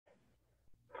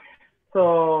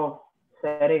So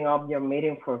setting up your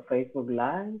meeting for Facebook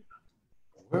Live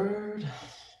Word.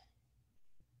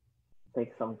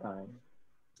 takes some time.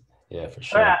 Yeah, for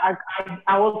sure.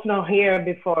 I was not here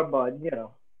before, but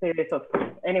series of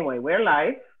things. Anyway, we're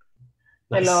live.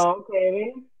 Nice. Hello,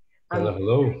 Kevin.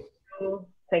 Hello.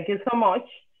 Thank you so much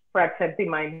for accepting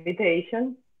my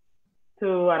invitation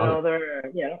to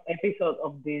another episode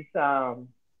of this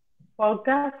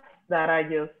podcast that I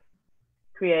just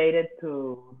created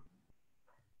to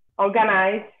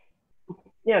organize,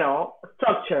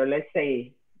 structure, let's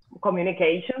say,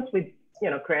 communications with,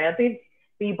 creative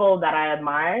people that I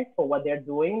admire for what they're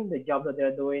doing, the job that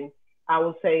they're doing. I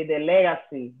would say the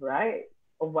legacy, right,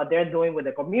 of what they're doing with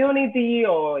the community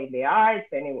or in the arts,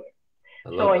 anyway.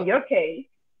 So in your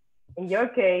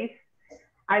case,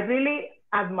 I really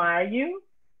admire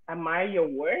your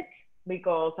work,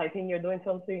 because I think you're doing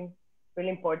something really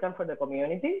important for the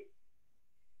community.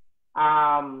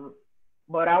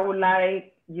 But I would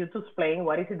like you to explain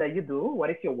what is it that you do,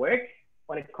 what is your work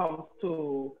when it comes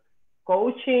to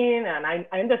coaching. And I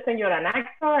understand you're an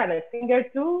actor and a singer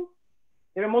too.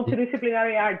 You're a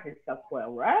multidisciplinary artist as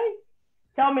well, right?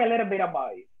 Tell me a little bit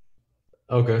about it.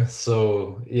 Okay,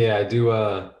 so yeah, I do.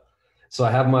 So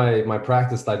I have my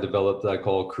practice that I developed that I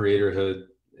call Creatorhood,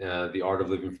 the art of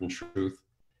living from truth,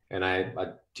 and I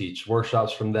teach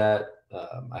workshops from that.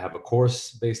 I have a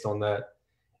course based on that,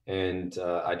 and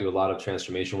I do a lot of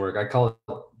transformation work. I call it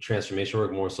transformation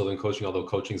work more so than coaching, although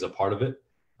coaching is a part of it.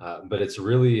 But it's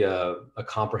really a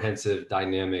comprehensive,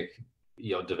 dynamic,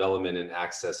 development and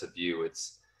access of you.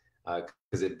 It's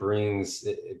because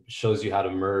it shows you how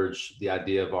to merge the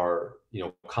idea of our,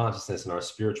 consciousness and our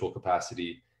spiritual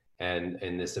capacity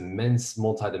and this immense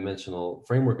multidimensional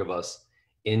framework of us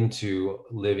into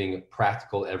living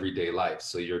practical everyday life.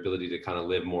 So your ability to kind of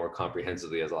live more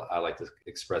comprehensively, as I like to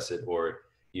express it, or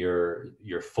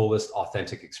your fullest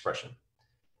authentic expression.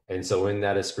 And so in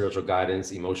that is spiritual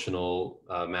guidance, emotional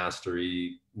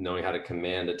mastery, knowing how to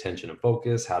command attention and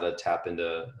focus, how to tap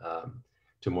into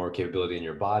to more capability in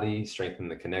your body, strengthen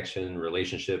the connection,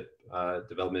 relationship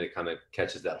development. It kind of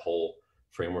catches that whole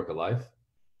framework of life.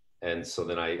 And so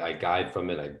then I guide from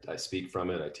it, I speak from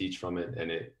it, I teach from it. And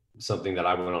it's something that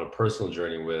I went on a personal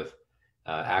journey with,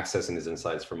 accessing these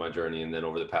insights from my journey. And then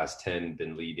over the past 10,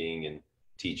 been leading and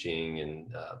teaching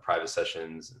and private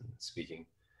sessions and speaking.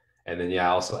 And then, I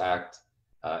also act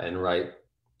and write,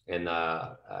 and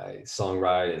I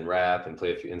songwrite and rap and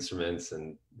play a few instruments,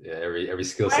 and every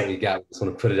skill set you got, we just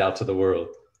want to put it out to the world.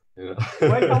 Where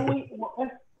can we?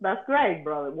 That's great,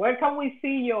 brother. Where can we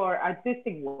see your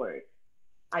artistic work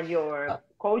and your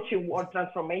coaching or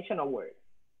transformational work?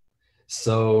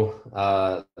 So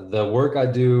the work I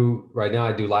do right now,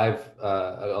 I do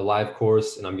a live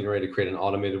course, and I'm getting ready to create an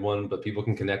automated one. But people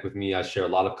can connect with me. I share a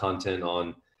lot of content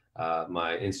on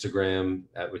my Instagram,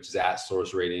 which is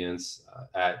 @Source Radiance,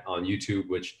 on YouTube,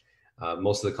 which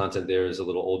most of the content there is a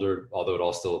little older, although it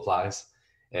all still applies.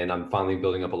 And I'm finally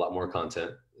building up a lot more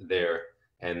content there.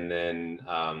 And then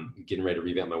getting ready to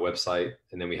revamp my website.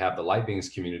 And then we have the Light Beings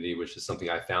community, which is something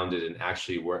I founded and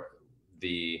actually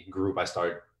the group I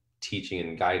started teaching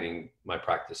and guiding my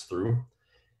practice through.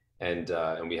 And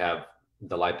we have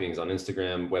the Light Beings on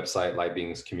Instagram, website,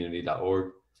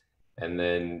 lightbeingscommunity.org. And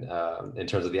then in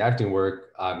terms of the acting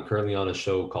work, I'm currently on a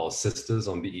show called Sisters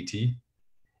on BET.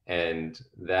 And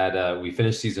that we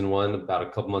finished season 1 about a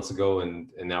couple months ago. And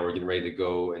now we're getting ready to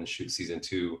go and shoot season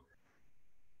 2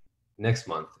 next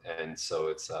month. And so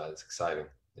it's exciting.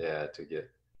 To get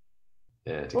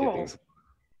things.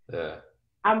 Yeah.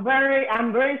 I'm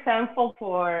very thankful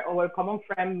for our common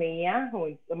friend Mia,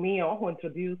 who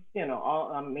introduced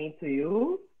me to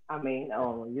you.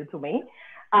 You to me.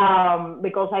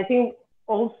 Because I think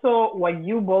also what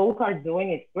you both are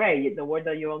doing is great. The work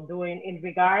that you're doing in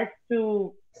regards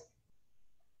to,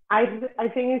 I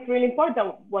think it's really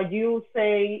important what you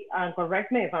say, and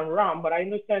correct me if I'm wrong, but I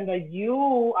understand that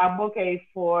you advocate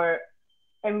for,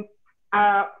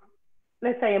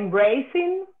 let's say,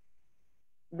 embracing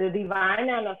the divine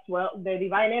and as well the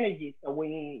divine energies that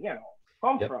we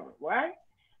come from, right?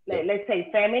 Let's say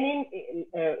feminine,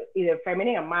 either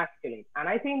feminine and masculine. And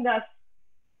I think that's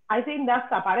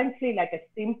apparently like a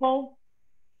simple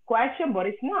question, but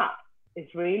it's not.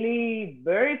 It's really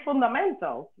very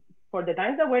fundamental for the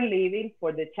times that we're living,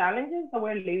 for the challenges that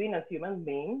we're living as human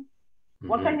beings. Mm-hmm.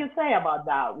 What can you say about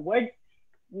that?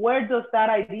 Where does that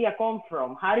idea come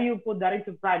from? How do you put that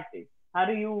into practice? How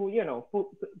do you,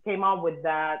 came up with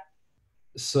that?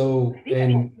 So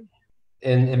in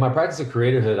my practice of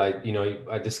creatorhood,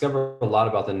 I discover a lot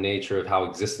about the nature of how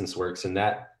existence works, and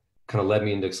that kind of led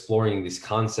me into exploring these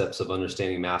concepts of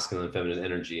understanding masculine and feminine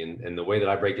energy. And the way that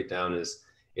I break it down is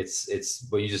it's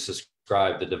what you just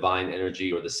described, the divine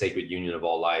energy or the sacred union of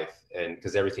all life. And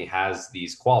because everything has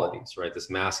these qualities, right? This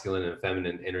masculine and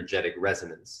feminine energetic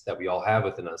resonance that we all have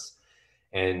within us.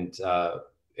 And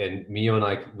Mio and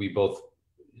I, we both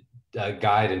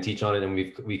guide and teach on it, and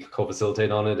we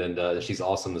co-facilitate on it. And she's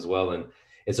awesome as well. And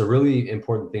it's a really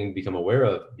important thing to become aware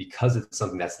of, because it's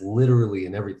something that's literally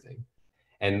in everything.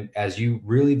 And as you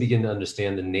really begin to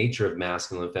understand the nature of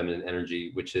masculine and feminine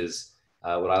energy, which is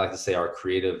what I like to say, our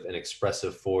creative and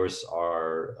expressive force,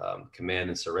 our command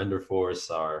and surrender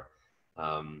force, our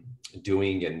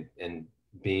doing and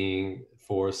being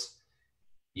force,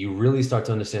 you really start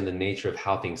to understand the nature of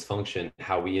how things function,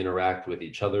 how we interact with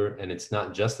each other. And it's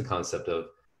not just the concept of,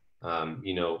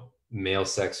 male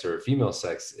sex or female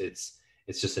sex. It's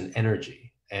just an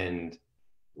energy. And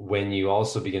when you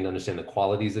also begin to understand the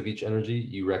qualities of each energy,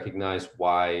 you recognize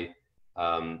why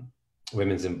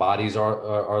women's bodies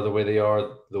are the way they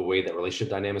are, the way that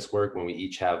relationship dynamics work, when we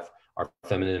each have our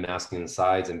feminine and masculine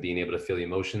sides, and being able to feel the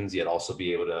emotions, yet also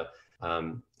be able to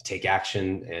take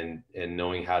action, and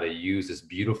knowing how to use this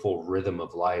beautiful rhythm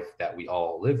of life that we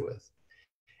all live with.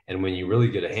 And when you really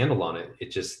get a handle on it,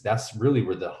 that's really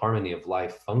where the harmony of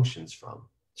life functions from.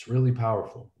 It's really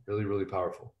powerful, really, really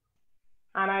powerful.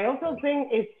 And I also think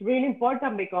it's really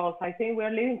important, because I think we're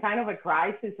living kind of a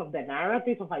crisis of the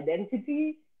narrative of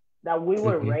identity that we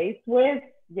were raised with.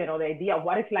 The idea of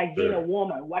what it's like being a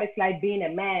woman, what it's like being a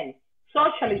man,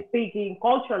 socially speaking,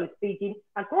 culturally speaking,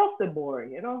 across the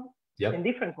board, in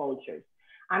different cultures.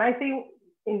 And I think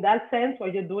in that sense,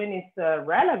 what you're doing is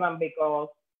relevant, because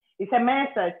it's a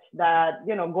message that,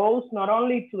 goes not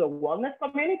only to the wellness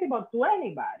community, but to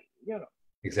anybody,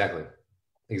 Exactly.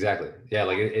 Yeah.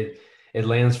 Like it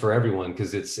lands for everyone,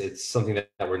 because it's something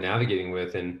that we're navigating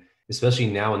with. And especially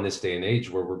now in this day and age,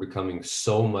 where we're becoming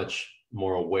so much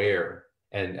more aware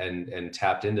and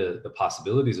tapped into the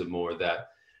possibilities of more, that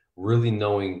really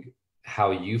knowing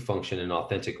how you function in an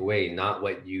authentic way, not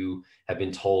what you have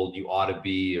been told you ought to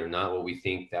be, or not what we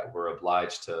think that we're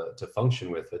obliged to function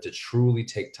with, but to truly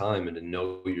take time and to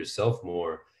know yourself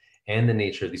more, and the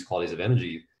nature of these qualities of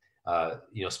energy.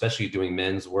 Especially doing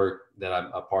men's work that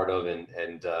I'm a part of,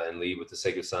 and lead with the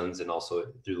Sacred Sons, and also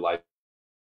through life,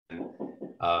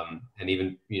 and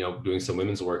even doing some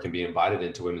women's work and being invited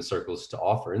into women's circles to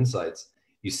offer insights.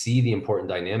 You see the important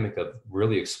dynamic of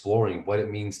really exploring what it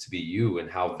means to be you, and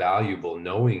how valuable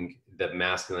knowing the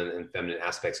masculine and feminine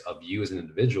aspects of you as an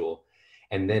individual,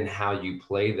 and then how you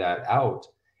play that out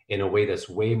in a way that's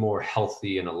way more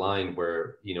healthy and aligned,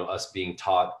 where us being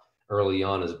taught early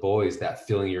on as boys that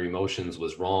feeling your emotions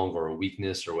was wrong or a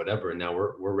weakness or whatever. And now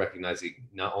we're recognizing,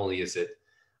 not only is it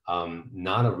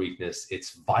not a weakness,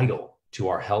 it's vital to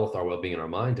our health, our well-being, and our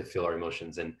mind to feel our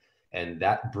emotions. And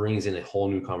that brings in a whole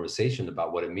new conversation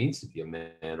about what it means to be a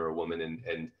man or a woman,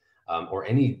 and or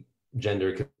any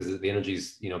gender, because the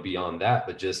energy's beyond that,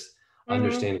 but just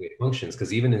understanding it functions.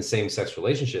 Because even in same-sex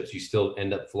relationships, you still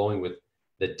end up flowing with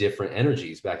the different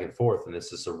energies back and forth. And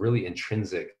this is a really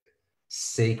intrinsic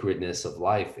sacredness of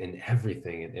life in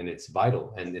everything, and it's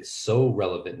vital. And it's so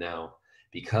relevant now,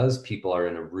 because people are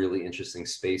in a really interesting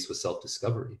space with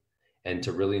self-discovery, and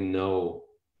to really know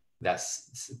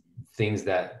that's things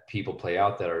that people play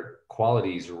out that are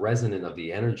qualities resonant of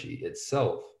the energy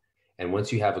itself. And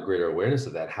once you have a greater awareness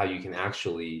of that, how you can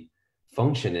actually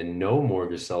function and know more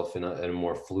of yourself in a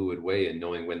more fluid way, and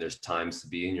knowing when there's times to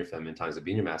be in your feminine, times to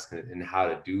be in your masculine, and how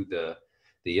to do the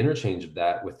interchange of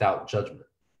that without judgment.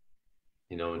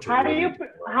 How do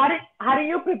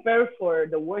you prepare for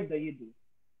the work that you do?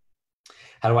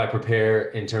 How do I prepare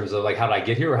in terms of, like, how do I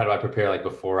get here, or how do I prepare, like,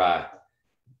 before I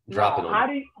drop it on?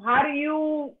 How do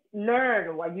you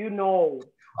learn what you know?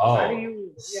 How do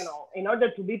you, in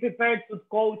order to be prepared to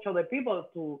coach other people,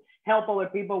 to help other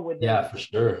people with for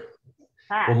sure.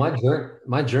 Well,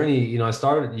 my journey, I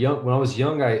started young. When I was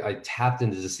young, I tapped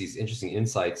into just these interesting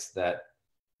insights that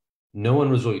no one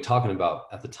was really talking about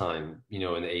at the time, in the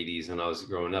 80s when I was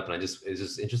growing up. And it's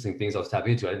just interesting things I was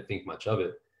tapping into. I didn't think much of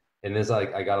it. And as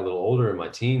I got a little older in my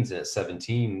teens, and at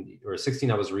 17 or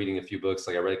 16, I was reading a few books.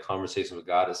 Like I read Conversation with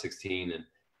God at 16, and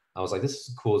I was like, this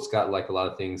is cool. It's got like a lot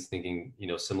of things thinking,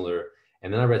 similar.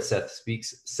 And then I read Seth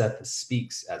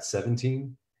Speaks at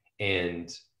 17. And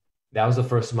that was the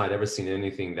first time I'd ever seen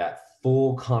anything that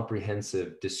full,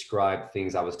 comprehensive, described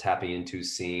things I was tapping into,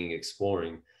 seeing,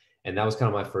 exploring. And that was kind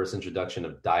of my first introduction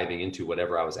of diving into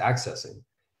whatever I was accessing.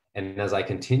 And as I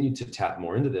continued to tap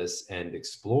more into this and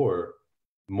explore,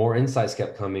 more insights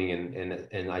kept coming.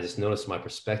 And I just noticed my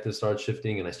perspective started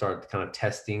shifting, and I started kind of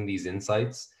testing these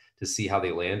insights to see how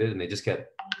they landed. And they just kept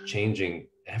changing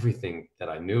everything that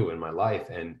I knew in my life.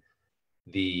 And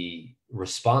the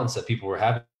response that people were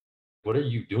having, what are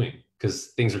you doing? Because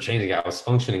things were changing. I was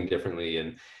functioning differently.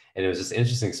 And it was just an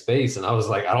interesting space. And I was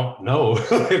like, I don't know,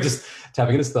 just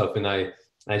tapping into stuff. And I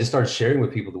just started sharing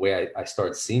with people the way I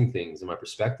started seeing things in my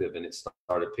perspective, and it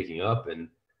started picking up. And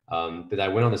but I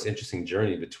went on this interesting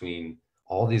journey between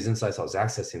all these insights I was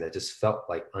accessing that just felt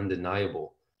like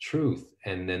undeniable truth,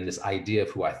 and then this idea of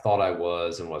who I thought I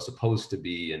was and was supposed to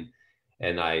be.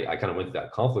 And I kind of went through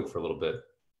that conflict for a little bit.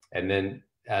 And then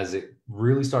as it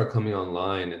really started coming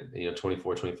online, and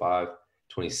 24, 25,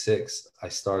 26, I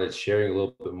started sharing a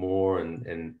little bit more,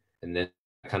 and then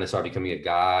I kind of started becoming a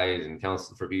guide and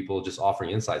counselor for people, just offering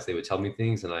insights. They would tell me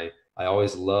things, and I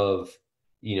always love,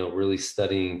 really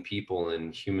studying people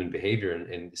and human behavior,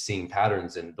 and seeing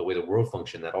patterns and the way the world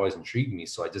functioned. That always intrigued me.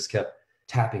 So I just kept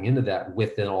tapping into that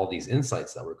within all these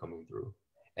insights that were coming through.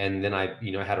 And then I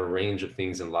had a range of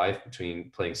things in life,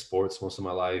 between playing sports most of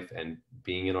my life and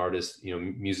being an artist,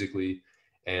 musically,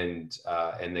 and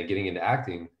then getting into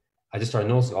acting. I just started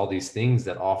noticing all these things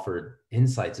that offered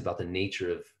insights about the nature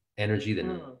of energy, the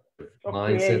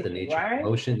mindset, the nature of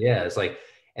emotion. Yeah, it's like,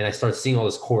 and I started seeing all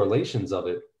these correlations of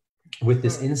it with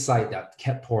this insight that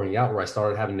kept pouring out, where I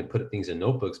started having to put things in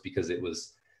notebooks because it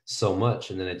was so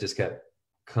much. And then it just kept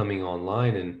coming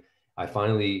online. And I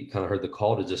finally kind of heard the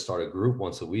call to just start a group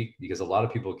once a week, because a lot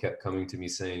of people kept coming to me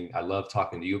saying, I love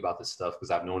talking to you about this stuff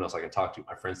because I have no one else I can talk to.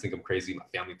 My friends think I'm crazy. My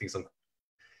family thinks I'm.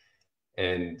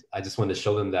 And I just wanted to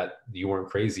show them that you weren't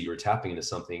crazy. You were tapping into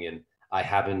something. And I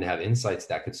happened to have insights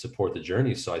that could support the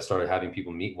journey. So I started having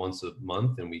people meet once a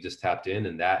month, and we just tapped in.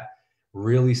 And that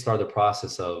really started the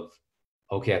process of,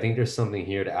 okay, I think there's something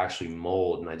here to actually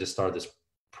mold. And I just started this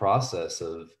process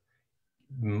of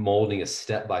molding a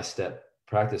step-by-step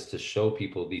practice to show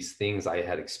people these things I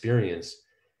had experienced,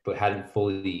 but hadn't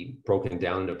fully broken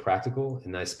down into practical.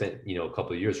 And I spent, a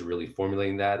couple of years really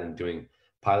formulating that and doing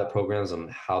pilot programs on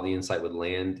how the insight would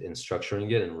land, and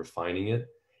structuring it and refining it.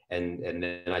 And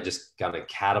then I just kind of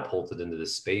catapulted into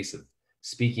this space of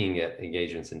speaking at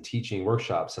engagements and teaching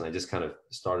workshops. And I just kind of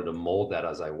started to mold that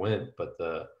as I went. But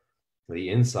the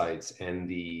insights and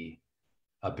the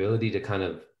ability to kind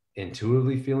of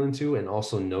intuitively feel into, and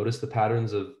also notice the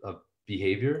patterns of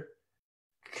behavior,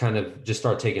 kind of just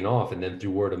start taking off. And then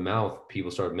through word of mouth,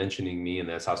 people started mentioning me, and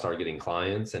that's how I started getting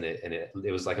clients. And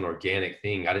it was like an organic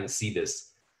thing. I didn't see this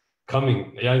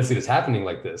coming. I didn't see this happening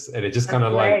like this. And it just kind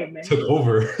of took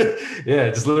over. Yeah,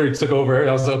 it just literally took over. And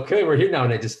I was like, okay, we're here now.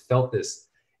 And I just felt this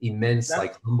immense,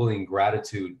 humbling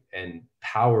gratitude and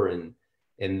power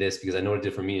in this, because I know it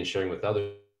did for me, and sharing with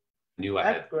others. I knew I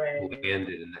had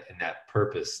landed in that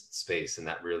purpose space, and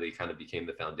that really kind of became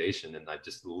the foundation. And I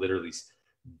just literally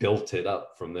built it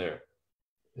up from there.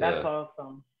 That's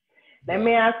awesome. Let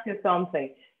me ask you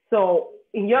something. So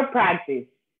in your practice,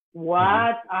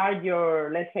 what are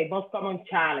your, let's say, most common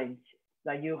challenge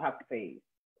that you have faced,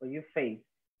 or you face?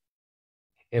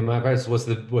 In my practice, what's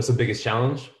the biggest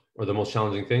challenge, or the most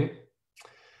challenging thing?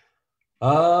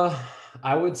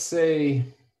 I would say,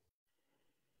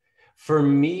 for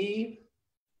me,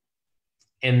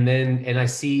 and I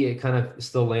see it kind of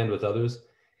still land with others,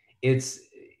 it's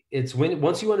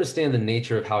once you understand the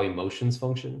nature of how emotions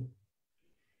function,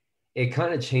 it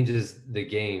kind of changes the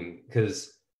game.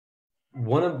 Because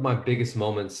one of my biggest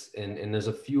moments, and there's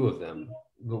a few of them,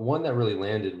 the one that really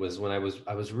landed was when I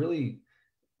was really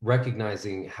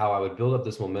recognizing how I would build up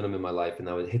this momentum in my life, and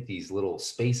I would hit these little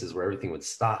spaces where everything would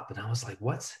stop. And I was like,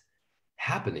 what's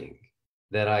happening?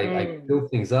 That I build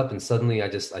things up, and suddenly I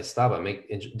stop. I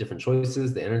make different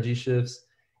choices, the energy shifts.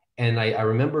 And I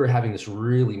remember having this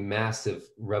really massive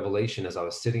revelation as I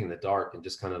was sitting in the dark and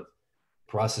just kind of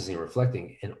processing and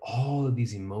reflecting, and all of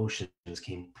these emotions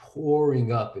came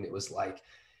pouring up, and it was like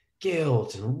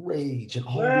guilt and rage and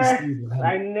all these things.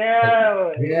 I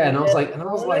know. Yeah. And I was like,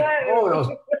 oh, and I was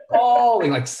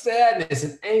bawling, like sadness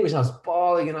and anguish. I was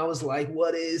bawling, and I was like,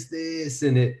 what is this?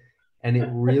 And it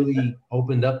really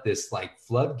opened up this like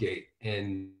floodgate,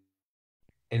 and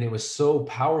it was so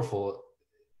powerful,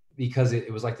 because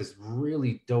it was like this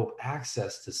really dope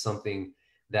access to something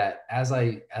that as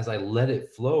I let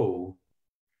it flow,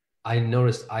 I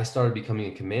noticed I started becoming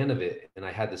in command of it, and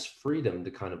I had this freedom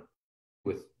to kind of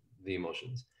with the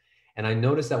emotions. And I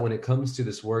noticed that when it comes to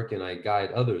this work and I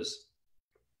guide others,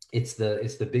 it's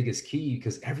the biggest key,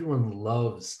 because everyone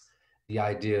loves the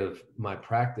idea of my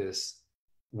practice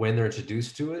when they're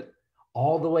introduced to it,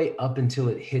 all the way up until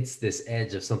it hits this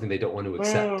edge of something they don't want to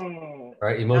accept,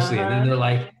 right? Emotionally. And then they're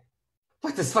like,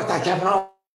 what the fuck that happened?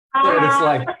 And it's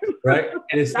like, right?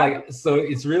 And it's like, so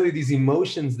it's really these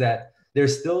emotions that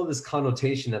there's still this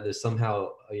connotation that there's somehow,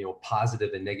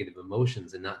 positive and negative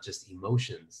emotions and not just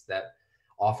emotions that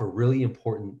offer really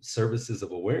important services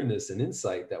of awareness and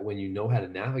insight, that when you know how to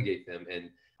navigate them and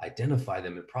identify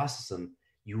them and process them,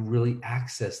 you really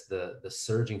access the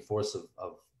surging force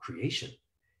of creation.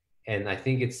 And I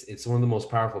think it's one of the most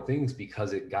powerful things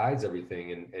because it guides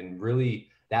everything. And really,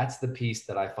 that's the piece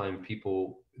that I find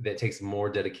people that takes more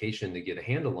dedication to get a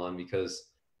handle on, because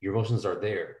your emotions are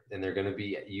there and they're going to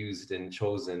be used and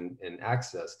chosen and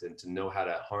accessed, and to know how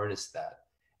to harness that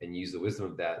and use the wisdom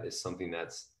of that is something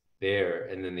that's there.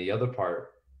 And then the other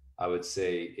part I would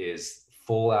say is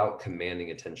full out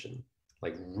commanding attention,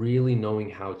 like really knowing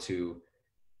how to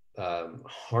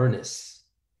harness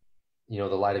the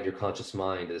light of your conscious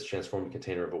mind as a transforming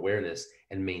container of awareness,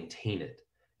 and maintain it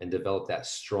and develop that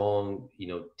strong,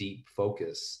 deep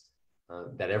focus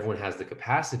that everyone has the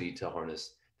capacity to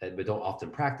harness, but don't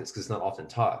often practice because it's not often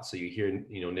taught. So you hear,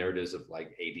 narratives of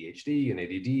like ADHD and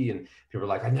ADD, and people are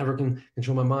like, I never can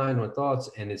control my mind or thoughts.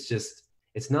 And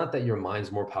it's not that your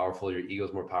mind's more powerful, your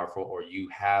ego's more powerful, or you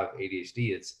have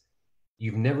ADHD. It's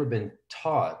you've never been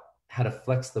taught how to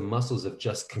flex the muscles of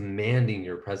just commanding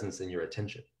your presence and your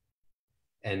attention.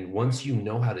 And once you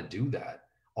know how to do that,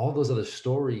 all those other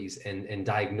stories and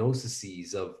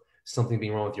diagnoses of something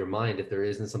being wrong with your mind, if there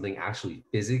isn't something actually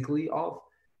physically off,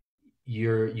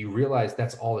 you realize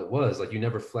that's all it was. Like you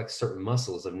never flex certain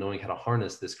muscles of knowing how to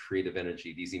harness this creative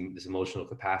energy, this emotional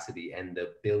capacity, and the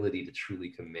ability to truly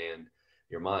command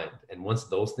your mind. And once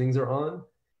those things are on,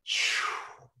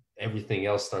 everything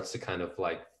else starts to kind of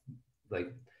like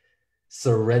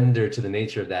surrender to the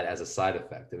nature of that as a side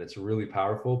effect. And it's really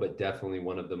powerful, but definitely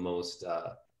one of the most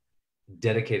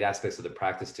dedicated aspects of the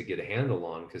practice to get a handle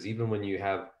on. Because even when you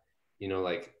have,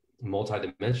 like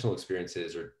multidimensional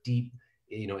experiences or deep,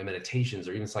 meditations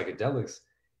or even psychedelics,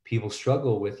 people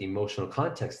struggle with emotional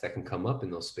context that can come up in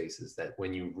those spaces, that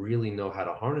when you really know how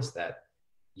to harness that,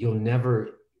 you'll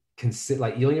never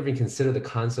you'll never even consider the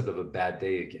concept of a bad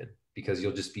day again, because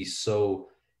you'll just be so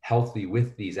healthy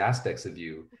with these aspects of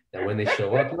you that when they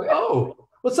show up, you're like, oh,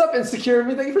 what's up, insecure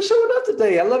me? Thank you for showing up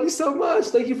today. I love you so much.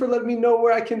 Thank you for letting me know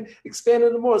where I can expand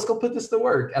it more. Let's go put this to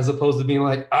work. As opposed to being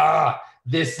like,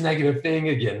 this negative thing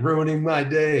again, ruining my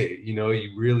day.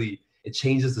 It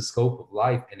changes the scope of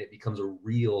life and it becomes a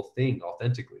real thing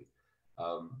authentically.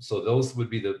 So those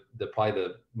would be the probably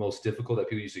the most difficult that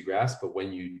people usually grasp. But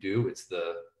when you do, it's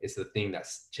the thing that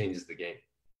changes the game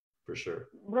for sure.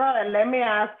 Brother, let me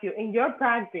ask you, in your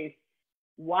practice,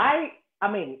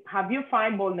 have you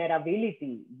find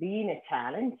vulnerability being a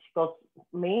challenge? Because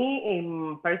me,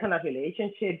 in personal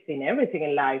relationships, in everything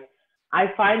in life,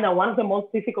 I find that one of the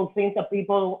most difficult things that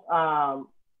people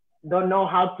don't know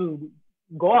how to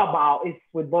go about is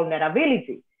with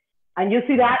vulnerability. And you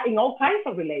see that in all kinds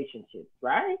of relationships,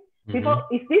 right?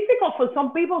 Mm-hmm. It's difficult for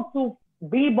some people to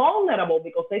be vulnerable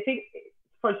because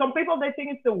for some people, they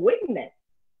think it's a weakness.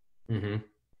 Mm-hmm.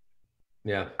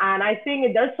 Yeah. And I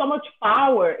think there's so much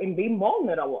power in being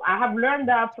vulnerable. I have learned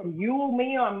that from you,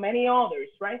 me, and many others,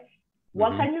 right?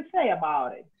 What can you say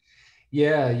about it?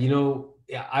 Yeah,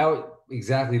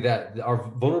 exactly that. Our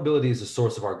vulnerability is the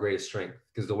source of our greatest strength,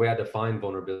 because the way I define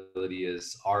vulnerability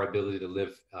is our ability to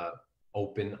live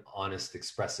open, honest,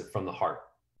 expressive from the heart,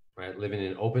 right? Living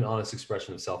in an open, honest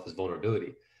expression of self is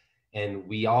vulnerability. And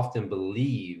we often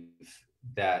believe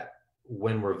that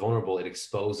when we're vulnerable, it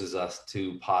exposes us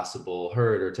to possible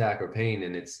hurt or attack or pain.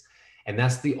 And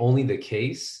that's only the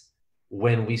case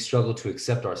when we struggle to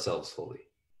accept ourselves fully.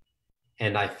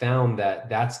 And I found that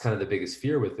that's kind of the biggest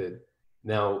fear with it.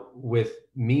 Now, with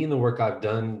me and the work I've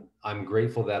done, I'm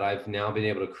grateful that I've now been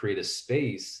able to create a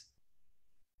space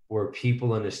where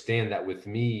people understand that with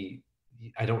me,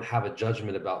 I don't have a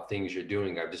judgment about things you're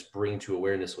doing. I just bring to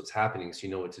awareness what's happening so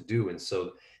you know what to do. And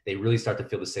so they really start to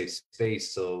feel the safe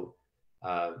space. So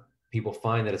people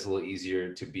find that it's a little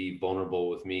easier to be vulnerable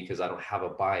with me because I don't have a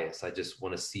bias. I just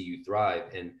want to see you thrive.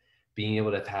 And being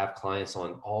able to have clients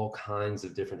on all kinds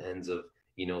of different ends of,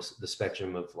 the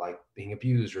spectrum of like being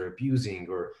abused or abusing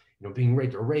or, being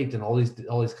raped and all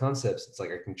these concepts. It's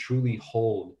like I can truly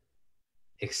hold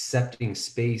accepting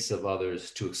space of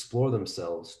others to explore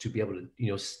themselves, to be able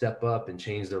to, step up and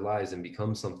change their lives and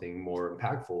become something more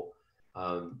impactful.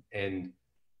 And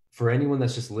for anyone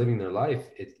that's just living their life,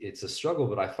 it's a struggle,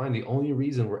 but I find the only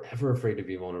reason we're ever afraid to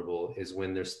be vulnerable is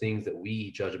when there's things that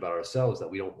we judge about ourselves that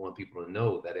we don't want people to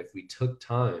know, that if we took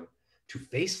time to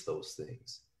face those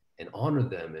things and honor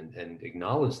them and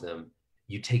acknowledge them,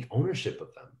 you take ownership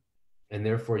of them. And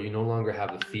therefore you no longer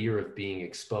have the fear of being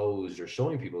exposed or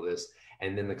showing people this.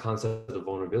 And then the concept of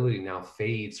vulnerability now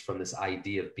fades from this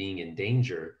idea of being in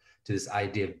danger to this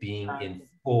idea of being in Exactly.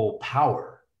 full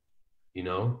power, you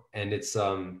know? And it's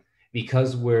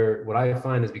because what I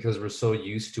find is because we're so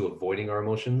used to avoiding our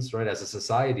emotions, right? As a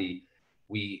society,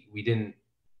 we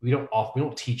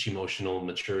don't teach emotional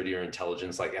maturity or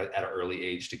intelligence like at an early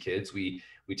age to kids. We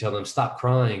tell them stop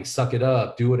crying, suck it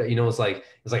up, do it. You know, it's like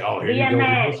oh, here Be you a go,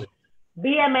 man. emotion.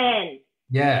 Be a man.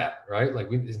 Yeah, right. Like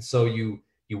and so you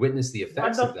witness the What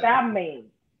effects does of that. that mean?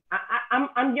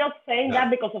 I'm just saying Yeah,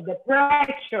 that because of the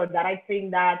pressure that I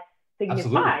think that absolutely.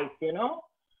 signifies, you know.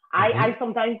 I Hmm.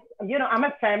 sometimes, you know, I'm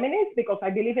a feminist because I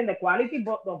believe in the equality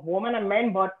both of women and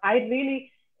men, but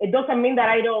it doesn't mean that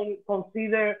I don't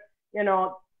consider, you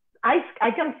know,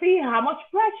 I can see how much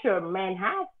pressure men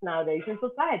have nowadays in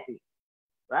society,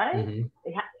 right? Hmm.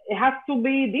 It has to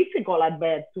be difficult at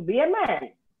best to be a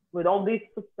man with all these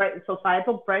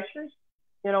societal pressures.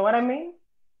 You know what I mean?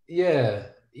 Yeah,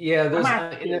 yeah. I'm There's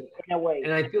asking in a way.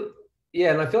 and I feel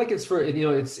yeah, and I feel like it's for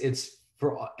it's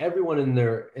for everyone in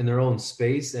their own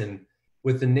space and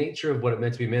with the nature of what it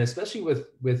meant to be man, especially with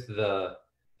the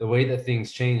way that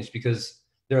things change because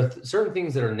there are certain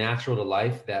things that are natural to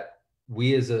life that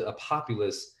we as a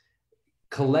populace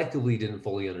collectively didn't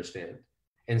fully understand.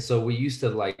 And so we used to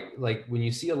like when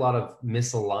you see a lot of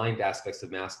misaligned aspects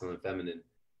of masculine and feminine,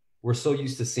 we're so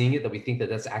used to seeing it that we think that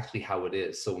that's actually how it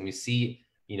is. So when we see,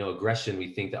 aggression,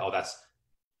 we think that, oh, that's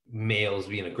males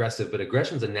being aggressive, but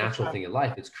aggression is a natural thing in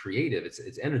life. It's creative,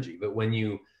 it's energy. But when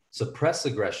you suppress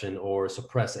aggression or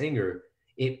suppress anger,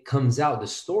 it comes out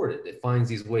distorted. It finds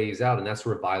these ways out. And that's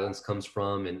where violence comes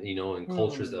from. And, in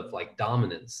cultures of like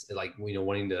dominance, like,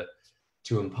 wanting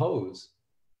to impose.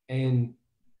 And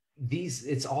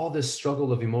it's all this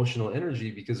struggle of emotional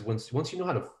energy because once you know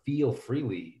how to feel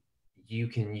freely, you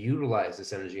can utilize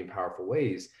this energy in powerful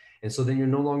ways. And so then you're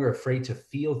no longer afraid to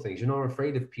feel things. You're not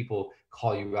afraid if people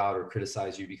call you out or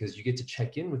criticize you because you get to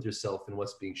check in with yourself and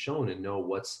what's being shown and know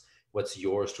what's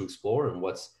yours to explore and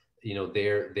what's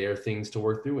their things to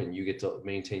work through, and you get to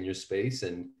maintain your space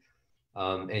and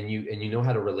you know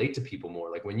how to relate to people more.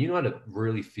 Like when you know how to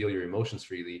really feel your emotions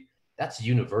freely, that's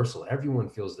universal. Everyone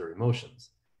feels their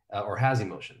emotions or has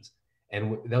emotions.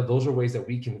 And those are ways that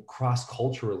we can cross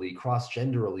culturally, cross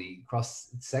genderally,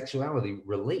 cross sexuality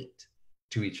relate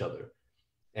to each other.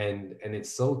 And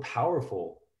it's so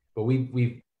powerful. But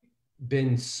we've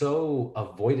been so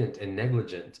avoidant and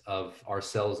negligent of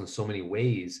ourselves in so many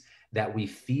ways that we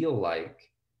feel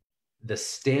like the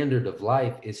standard of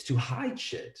life is to hide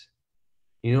shit.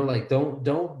 Like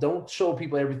don't show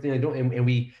people everything. I don't, and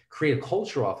we create a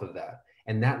culture off of that,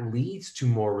 and that leads to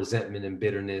more resentment and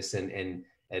bitterness and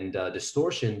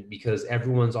distortion because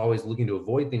everyone's always looking to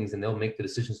avoid things, and they'll make the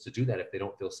decisions to do that if they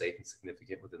don't feel safe and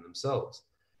significant within themselves.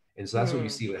 And so that's what you Hmm.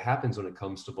 see what happens when it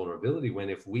comes to vulnerability. When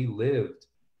if we lived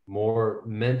more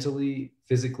mentally,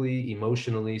 physically,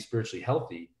 emotionally, spiritually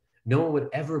healthy, no one would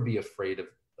ever be afraid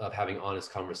of having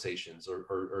honest conversations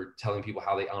or telling people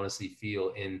how they honestly feel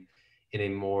in a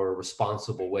more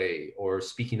responsible way, or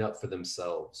speaking up for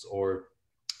themselves, or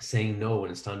saying no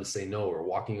when it's time to say no, or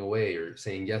walking away, or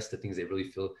saying yes to things they really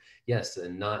feel yes,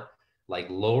 and not like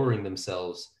lowering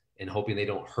themselves and hoping they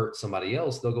don't hurt somebody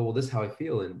else. They'll go, well, this is how I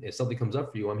feel, and if something comes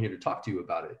up for you, I'm here to talk to you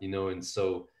about it. And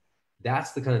so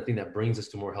that's the kind of thing that brings us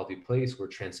to a more healthy place where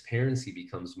transparency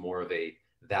becomes more of a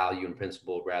value and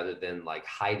principle rather than like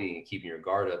hiding and keeping your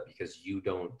guard up because you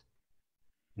don't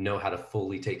know how to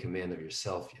fully take command of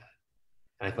yourself yet.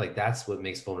 And I feel like that's what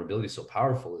makes vulnerability so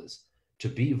powerful, is to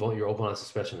be your open, honest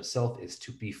expression of self is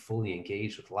to be fully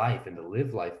engaged with life and to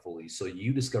live life fully. So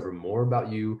you discover more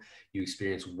about you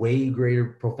experience way greater,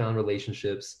 profound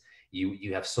relationships.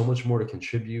 You have so much more to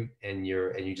contribute, and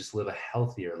you just live a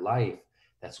healthier life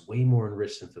that's way more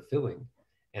enriched and fulfilling.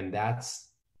 And that's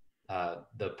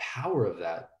the power of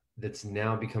that's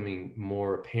now becoming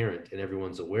more apparent in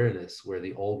everyone's awareness, where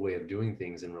the old way of doing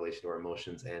things in relation to our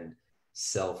emotions and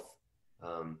self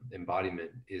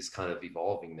embodiment is kind of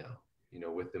evolving now,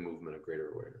 with the movement of greater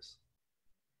awareness.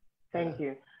 Yeah. Thank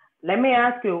you. Let me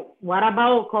ask you, what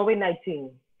about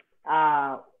COVID-19?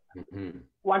 Uh, Mm-hmm.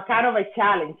 what kind of a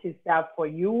challenge is that for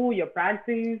you, your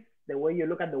practice, the way you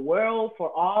look at the world,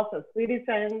 for us as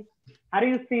citizens? How do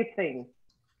you see things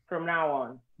from now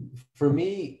on? For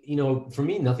me,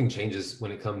 nothing changes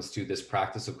when it comes to this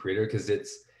practice of creator, because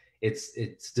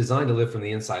it's designed to live from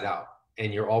the inside out,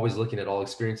 and you're always looking at all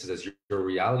experiences as your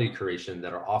reality creation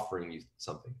that are offering you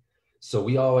something. So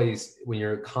we always, when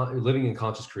you're living in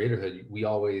conscious creatorhood, we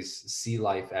always see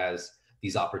life as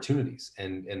these opportunities,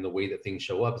 and the way that things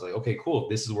show up is like, okay, cool,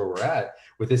 this is where we're at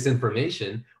with this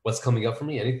information. What's coming up for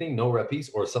me? Anything? No rep piece,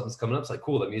 or something's coming up. It's like,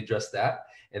 cool, let me address that.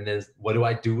 And then what do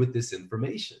I do with this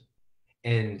information?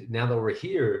 And now that we're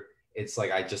here, it's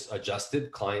like I just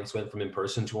adjusted. Clients went from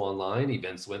in-person to online,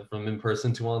 events went from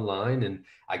in-person to online, and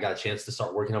I got a chance to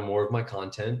start working on more of my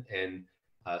content and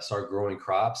start growing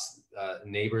crops.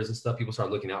 Neighbors and stuff, people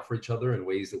started looking out for each other in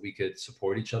ways that we could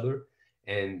support each other.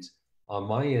 And on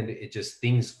my end, it just,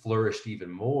 things flourished even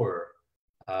more.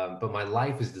 But my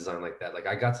life is designed like that. Like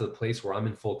I got to the place where I'm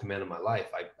in full command of my life.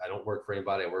 I don't work for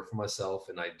anybody. I work for myself,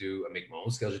 and I make my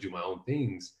own schedule, do my own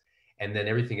things. And then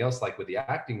everything else, like with the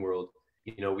acting world,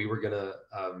 we were gonna,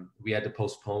 we had to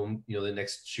postpone, the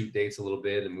next shoot dates a little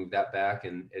bit and move that back.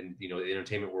 And the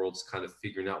entertainment world's kind of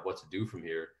figuring out what to do from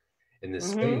here in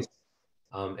this space.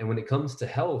 And when it comes to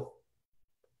health,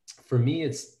 for me,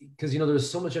 it's because, there's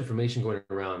so much information going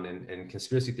around and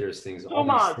conspiracy theorist things, all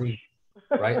these things,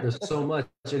 right? There's so much,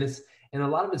 and a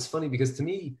lot of it's funny because to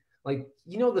me, like,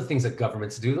 the things that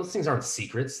governments do, those things aren't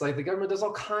secrets. Like the government does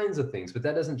all kinds of things, but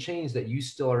that doesn't change that you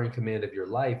still are in command of your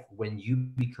life when you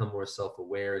become more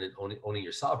self-aware and owning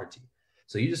your sovereignty.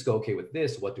 So you just go, okay, with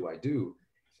this, what do I do?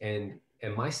 And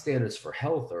my standards for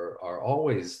health are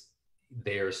always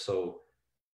there. So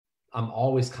I'm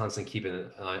always constantly keeping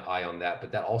an eye on that,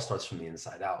 but that all starts from the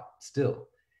inside out still.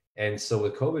 And so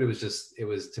with COVID,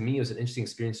 to me, it was an interesting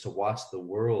experience to watch the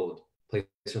world play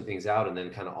some things out and then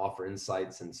kind of offer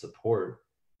insights and support.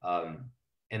 And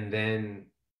then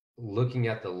looking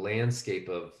at the landscape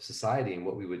of society and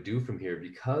what we would do from here,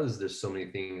 because there's so many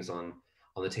things on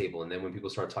the table. And then when people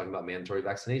start talking about mandatory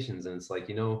vaccinations, and it's like,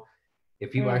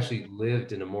 if people actually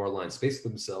lived in a more aligned space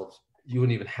with themselves, you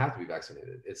wouldn't even have to be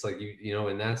vaccinated. It's like,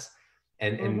 and that's,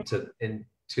 and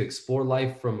to explore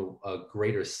life from a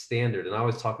greater standard. And I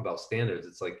always talk about standards.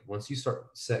 It's like, once you start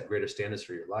set greater standards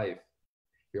for your life,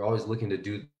 you're always looking to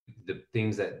do the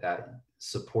things that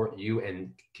support you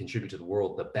and contribute to the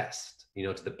world the best,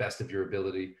 to the best of your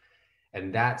ability.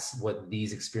 And that's what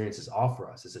these experiences offer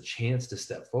us, is a chance to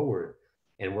step forward.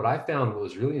 And what I found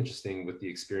was really interesting with the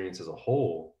experience as a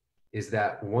whole is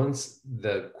that once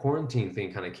the quarantine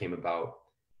thing kind of came about,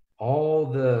 all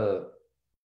the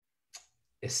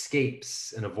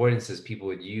escapes and avoidances people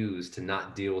would use to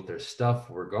not deal with their stuff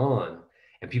were gone.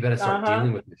 And people had to start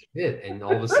dealing with this shit. And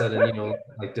all of a sudden,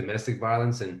 like domestic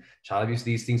violence and child abuse,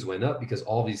 these things went up because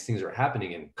all these things are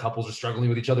happening, and couples are struggling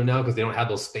with each other now because they don't have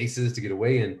those spaces to get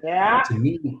away. And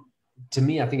to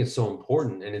me, I think it's so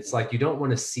important. And it's like, you don't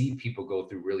want to see people go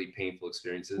through really painful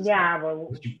experiences. Yeah.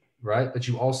 Right. But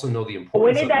you also know the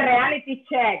importance. We need the reality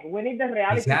check. We need the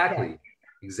reality check.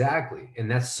 Exactly. And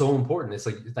that's so important. It's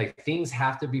like things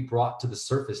have to be brought to the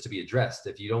surface to be addressed.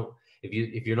 If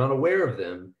you're not aware of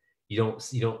them, you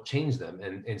don't change them.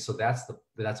 And so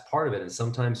that's part of it. And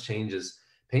sometimes change is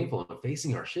painful, and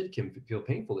facing our shit can feel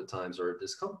painful at times, or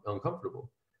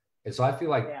uncomfortable. And so I feel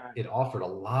like it offered a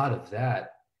lot of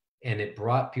that, and it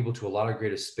brought people to a lot of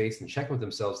greater space and checking with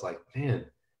themselves, like, man,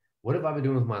 what have I been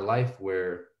doing with my life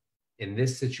where in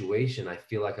this situation, I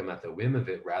feel like I'm at the whim of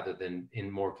it rather than in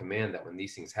more command, that when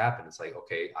these things happen, it's like,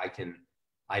 okay,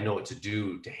 I know what to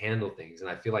do to handle things. And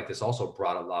I feel like this also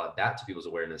brought a lot of that to people's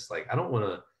awareness. Like, I don't want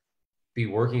to be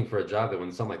working for a job that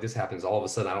when something like this happens, all of a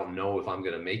sudden, I don't know if I'm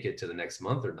going to make it to the next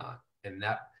month or not. And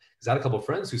because I had a couple of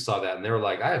friends who saw that, and they were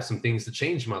like, I have some things to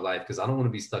change in my life because I don't want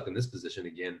to be stuck in this position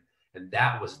again. And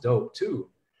that was dope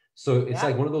too. So it's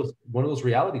like one of those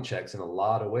reality checks in a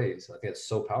lot of ways. I think it's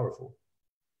so powerful.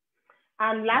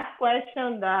 And last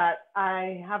question that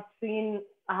I have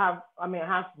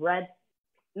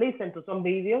listened to some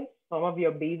of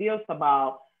your videos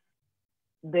about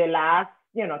the last,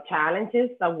 challenges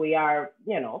that we are,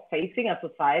 facing as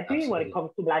society when it comes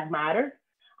to Black Matter.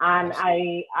 And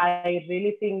I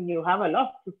really think you have a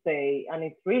lot to say, and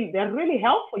they're really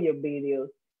helpful, your videos.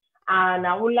 And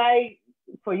I would like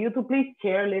for you to please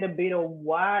share a little bit of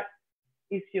what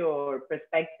is your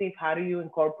perspective. How do you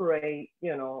incorporate,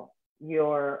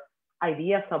 your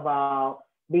ideas about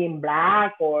being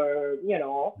Black, or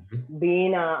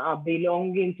being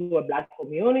belonging to a Black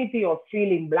community, or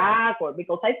feeling Black, or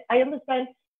because I understand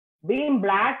being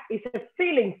Black is a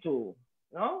feeling too.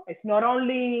 It's not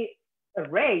only a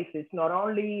race, it's not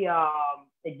only a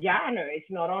genre,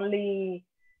 it's not only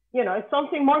it's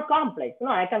something more complex.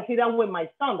 I can see that with my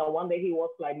son. That one day he was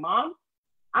like, "Mom,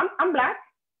 I'm Black."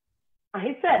 And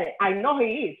he said it. I know he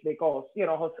is because,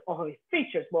 of his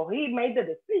features, but he made the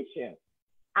decision.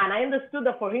 And I understood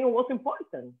that for him, it was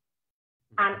important.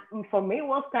 And for me, it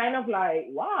was kind of like,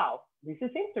 wow, this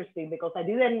is interesting, because I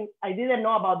didn't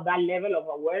know about that level of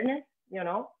awareness,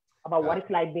 about what it's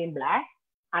like being Black.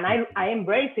 And I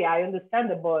embrace it, I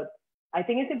understand it, but I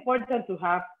think it's important to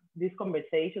have these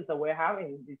conversations that we're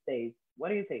having these days. What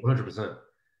do you think? 100%.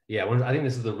 Yeah, I think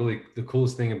this is the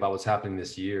coolest thing about what's happening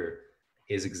this year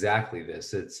is exactly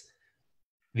this.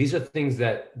 these are things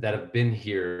that have been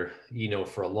here,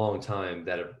 for a long time,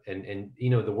 that have, and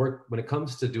the work, when it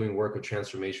comes to doing work of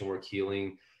transformation work,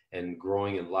 healing and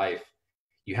growing in life,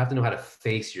 you have to know how to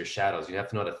face your shadows. You have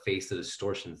to know how to face the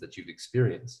distortions that you've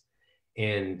experienced.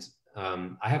 And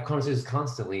I have conversations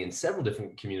constantly in several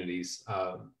different communities,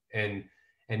 and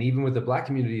even with the Black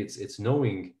community, it's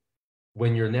knowing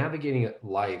when you're navigating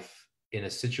life in a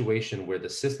situation where the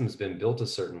system's been built a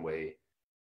certain way.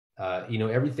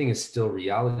 Everything is still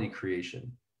reality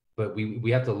creation, but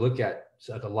we have to look at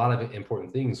a lot of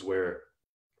important things where,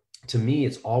 to me,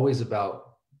 it's always about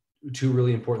two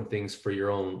really important things for your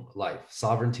own life: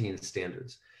 sovereignty and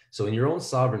standards. So in your own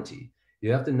sovereignty,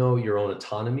 you have to know your own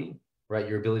autonomy, right?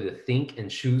 Your ability to think and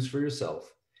choose for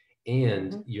yourself,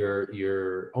 and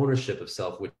your ownership of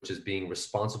self, which is being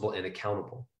responsible and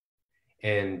accountable.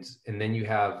 And then you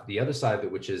have the other side of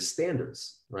it, which is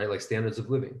standards, right? Like standards of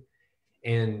living.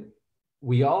 And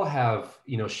we all have,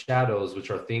 shadows,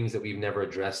 which are things that we've never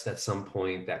addressed at some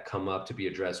point, that come up to be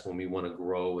addressed when we want to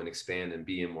grow and expand and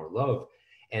be in more love.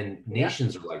 And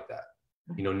nations are like that,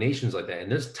 nations like that.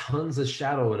 And there's tons of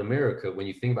shadow in America when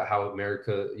you think about how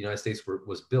America, the United States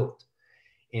was built.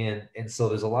 And so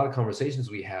there's a lot of conversations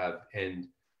we have. And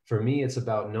for me, it's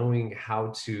about knowing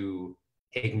how to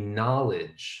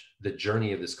acknowledge the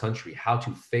journey of this country, how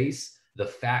to face the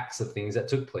facts of things that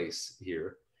took place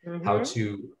here, how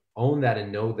to own that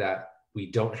and know that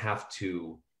we don't have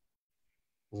to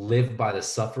live by the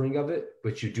suffering of it,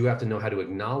 but you do have to know how to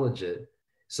acknowledge it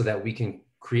so that we can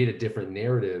create a different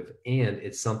narrative. And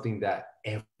it's something that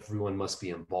everyone must be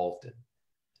involved in.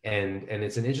 And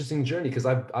it's an interesting journey, because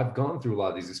I've gone through a lot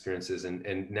of these experiences,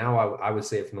 and now I would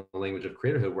say it from the language of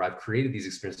creatorhood, where I've created these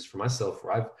experiences for myself,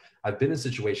 where I've been in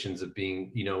situations of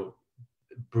being,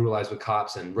 brutalized with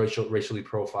cops and racially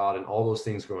profiled and all those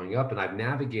things growing up. And I've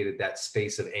navigated that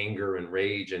space of anger and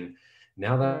rage. And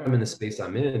now that I'm in the space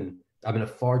I'm in a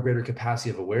far greater capacity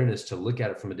of awareness to look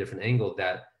at it from a different angle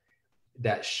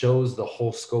that shows the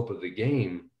whole scope of the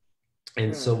game.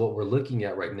 And so what we're looking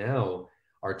at right now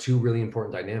are two really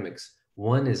important dynamics.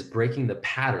 One is breaking the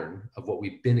pattern of what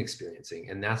we've been experiencing.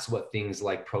 And that's what things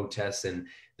like protests and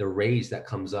the rage that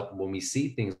comes up when we see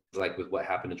things like with what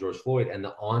happened to George Floyd, and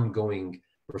the ongoing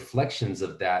reflections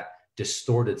of that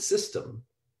distorted system,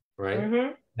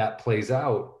 right? That plays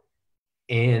out.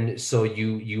 And so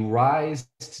you rise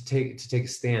to take a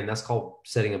stand. That's called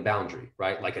setting a boundary,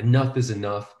 right? Like, enough is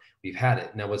enough. We've had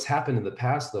it. Now, what's happened in the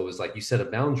past, though, is like you set a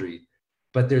boundary,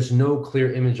 but there's no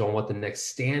clear image on what the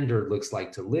next standard looks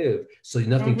like to live. So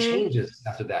nothing changes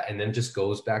after that, and then just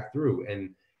goes back through.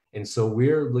 And so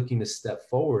we're looking to step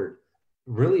forward,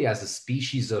 really as a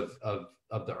species of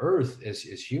the earth, as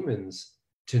humans,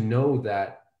 to know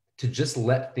that to just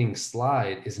let things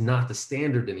slide is not the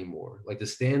standard anymore. Like, the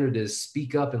standard is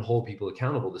speak up and hold people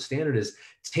accountable. The standard is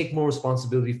take more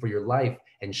responsibility for your life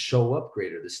and show up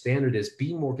greater. The standard is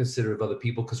be more considerate of other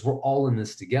people, because we're all in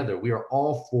this together. We are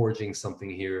all forging something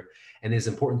here. And it's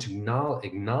important to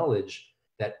acknowledge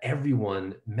that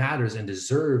everyone matters and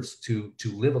deserves to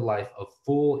live a life of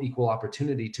full equal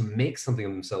opportunity to make something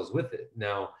of themselves with it.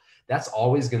 Now, that's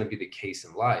always going to be the case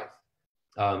in life.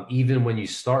 Even when you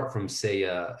start from, say,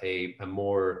 a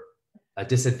more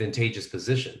disadvantageous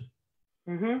position.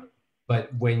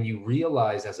 But when you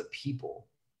realize as a people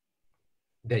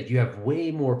that you have way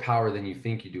more power than you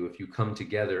think you do if you come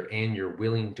together and you're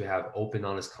willing to have open,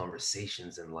 honest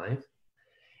conversations in life.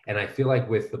 And I feel like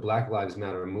with the Black Lives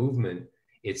Matter movement,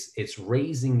 it's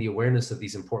raising the awareness of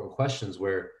these important questions,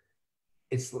 where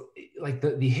it's like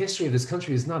the history of this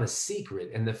country is not a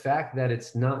secret. And the fact that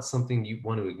it's not something you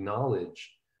want to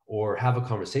acknowledge or have a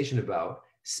conversation about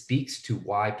speaks to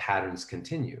why patterns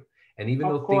continue. And even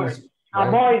though things, right?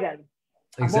 Avoidance.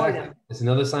 Exactly. It's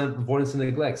another sign of avoidance and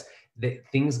neglects. That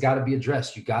things got to be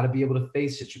addressed. You got to be able to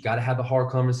face it. You got to have the hard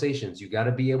conversations. You got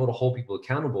to be able to hold people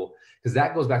accountable, because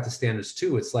that goes back to standards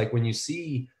too. It's like when you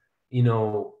see,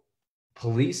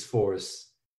 police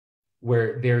force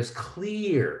where there's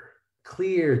clear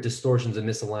distortions and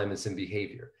misalignments in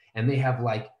behavior, and they have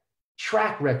like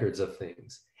track records of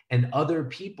things, and other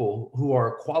people who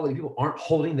are quality people aren't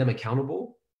holding them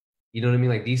accountable. You know what I mean?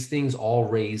 Like, these things all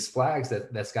raise flags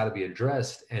that's got to be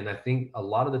addressed. And I think a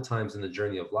lot of the times in the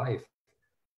journey of life,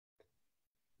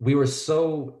 we were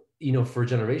so, for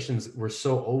generations, we're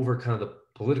so over kind of the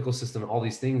political system and all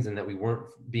these things, and that we weren't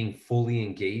being fully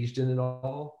engaged in it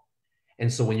all.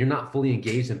 And so when you're not fully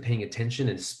engaged and paying attention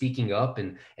and speaking up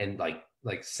and like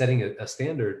setting a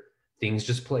standard, things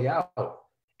just play out.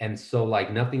 And so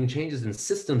like nothing changes in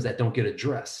systems that don't get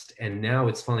addressed. And now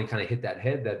it's finally kind of hit that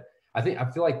head that I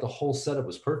feel like the whole setup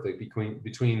was perfect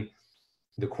between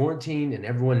the quarantine and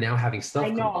everyone now having stuff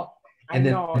come up, I and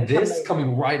then know. It's this amazing.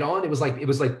 coming right on, it was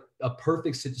like a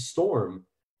perfect storm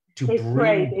to It's bring.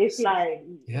 crazy. It's like,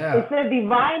 Yeah, it's a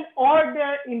divine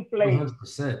order in place.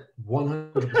 100%,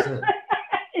 100%.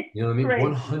 It's You know what I mean? crazy.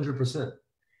 100%.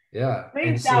 Yeah, and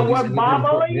Things so that these were are the important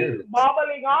bubbling, narratives.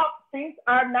 bubbling up, things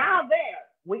are now there.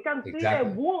 We can see the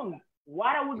Exactly. wounds.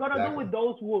 What are we gonna do Exactly. with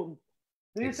those wounds?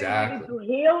 Do you think we need Exactly.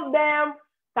 to heal them?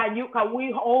 Can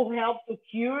we all help to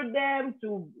cure them,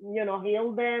 to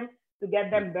heal them, to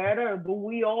get them better? Are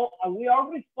we all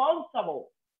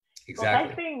responsible? Because I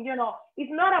Exactly. think,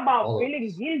 it's not about All of feeling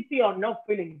us. guilty or not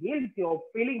feeling guilty, or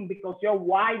feeling because you're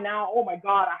white now, oh my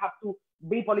God, I have to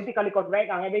be politically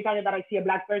correct. And every time that I see a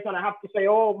black person, I have to say,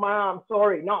 oh, mom,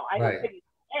 sorry. No, I don't Right. think it's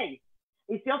the case.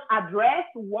 It's just address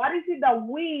what is it that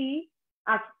we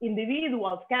as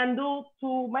individuals can do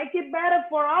to make it better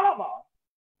for all of us.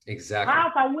 Exactly.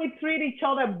 How can we treat each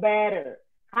other better?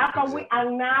 How can we Exactly.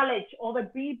 acknowledge other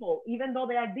people, even though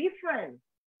they are different?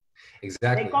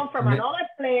 Exactly. They come from another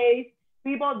place,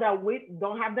 people that we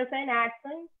don't have the same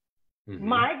accent,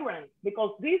 migrants,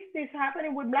 because this is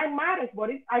happening with Black Matters, but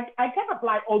I can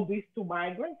apply all this to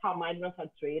migrants, how migrants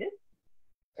are treated,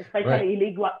 especially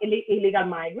illegal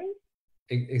migrants.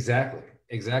 Exactly.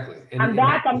 And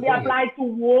that can be applied to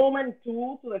women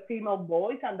too, to the female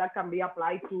voice, and that can be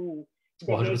applied to the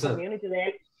 100%. Gay community,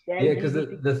 the yeah, because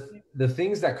the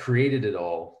things that created it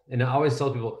all, and I always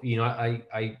tell people,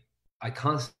 I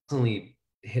constantly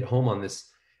hit home on this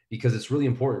because it's really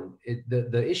important.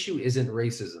 The issue isn't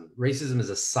racism. Racism is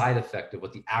a side effect of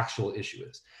what the actual issue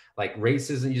is. Like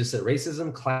racism, you just said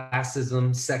racism,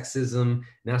 classism, sexism,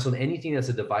 nationalism, anything that's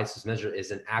a divisive measure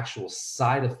is an actual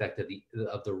side effect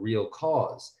of the real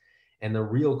cause. And the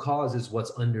real cause is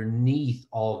what's underneath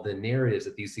all of the narratives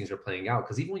that these things are playing out.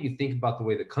 Because even when you think about the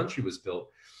way the country was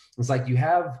built, it's like you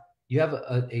have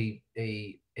an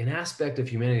aspect of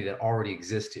humanity that already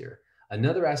exists here.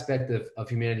 Another aspect of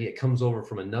humanity that comes over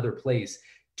from another place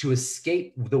to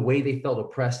escape the way they felt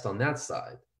oppressed on that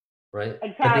side, right?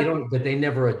 Exactly. But they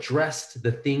never addressed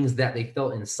the things that they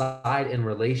felt inside in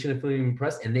relation to feeling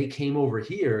oppressed, and they came over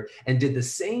here and did the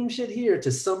same shit here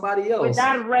to somebody else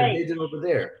that they did over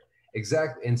there.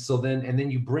 Exactly. And so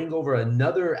then you bring over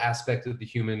another aspect of the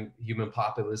human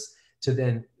populace to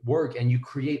then work, and you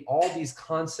create all these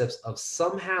concepts of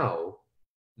somehow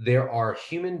there are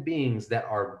human beings that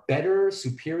are better,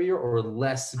 superior, or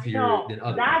less superior than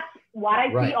others. That's what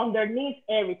I see underneath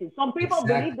everything. Some people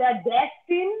believe they're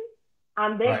destined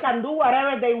and they can do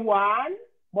whatever they want,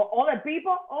 but other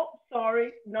people, oh,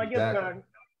 sorry, not your turn.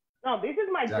 No, this is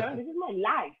my turn. This is my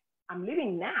life. I'm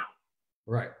living now.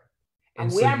 Right.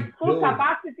 And we are full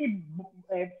capacity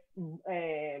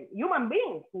human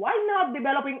beings. Why not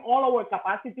developing all our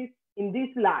capacities in this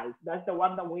life? That's the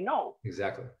one that we know.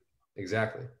 Exactly. And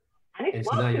it's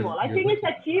possible. I think it's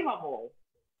achievable.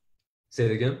 Say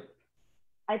it again.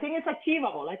 I think it's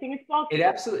achievable. I think it's possible. It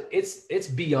absolutely, it's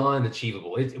beyond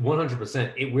achievable. It's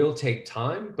 100%. It will take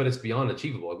time, but it's beyond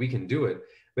achievable. We can do it,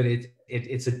 but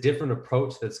it's a different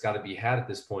approach that's got to be had at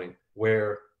this point,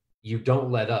 where you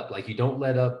don't let up. Like you don't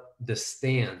let up the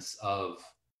stance of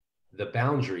the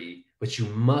boundary, but you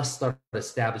must start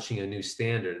establishing a new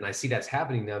standard. And I see that's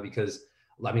happening now because,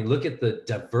 I mean, look at the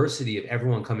diversity of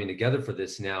everyone coming together for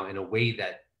this now in a way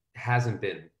that hasn't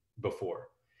been before.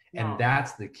 No. And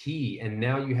that's the key. And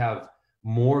now you have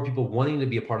more people wanting to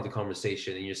be a part of the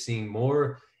conversation, and you're seeing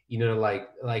more,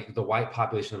 like the white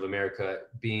population of America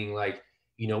being like,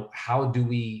 how do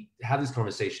we have these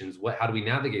conversations? How do we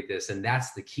navigate this? And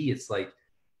that's the key. It's like,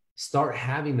 start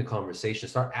having the conversation,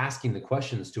 start asking the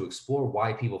questions to explore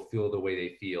why people feel the way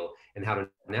they feel and how to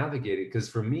navigate it. Because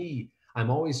for me, I'm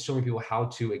always showing people how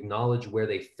to acknowledge where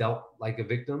they felt like a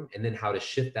victim and then how to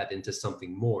shift that into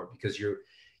something more, because you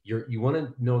want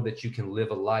to know that you can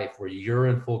live a life where you're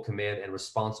in full command and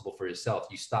responsible for yourself.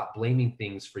 You stop blaming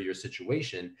things for your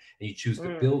situation and you choose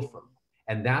to build from.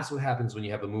 And that's what happens when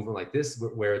you have a movement like this,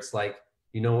 where it's like,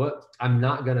 you know what? I'm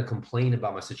not going to complain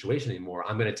about my situation anymore.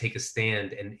 I'm going to take a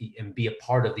stand and be a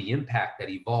part of the impact that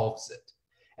evolves it.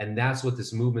 And that's what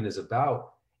this movement is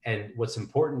about. And what's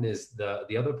important is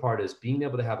the other part is being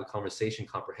able to have a conversation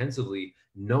comprehensively,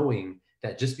 knowing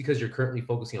that just because you're currently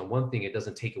focusing on one thing, it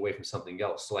doesn't take away from something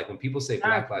else. So like when people say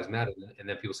Black Lives Matter, and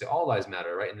then people say all lives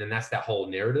matter, right? And then that's that whole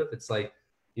narrative. It's like,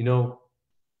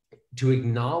 to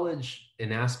acknowledge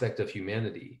an aspect of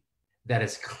humanity that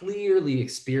has clearly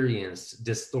experienced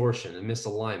distortion and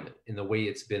misalignment in the way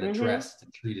it's been addressed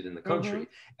and treated in the country,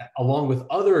 along with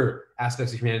other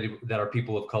aspects of humanity that are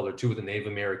people of color too, with the Native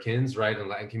Americans, right, and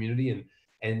Latin community,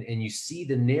 and you see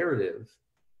the narrative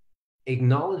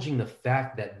acknowledging the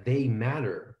fact that they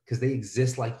matter because they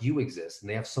exist like you exist and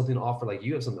they have something to offer like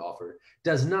you have something to offer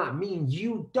does not mean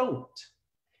you don't.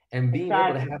 And being able to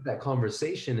Exactly. have that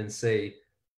conversation and say,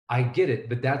 I get it,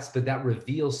 but that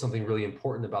reveals something really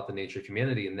important about the nature of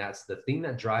humanity. And that's the thing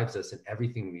that drives us in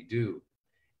everything we do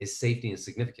is safety and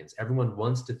significance. Everyone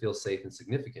wants to feel safe and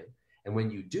significant. And when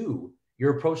you do,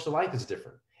 your approach to life is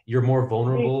different. You're more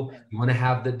vulnerable. You want to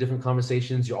have the different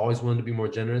conversations. You're always willing to be more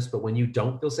generous. But when you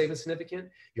don't feel safe and significant,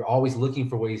 you're always looking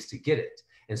for ways to get it.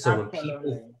 And so when people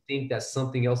Absolutely. think that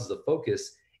something else is a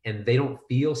focus and they don't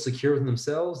feel secure in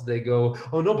themselves, they go,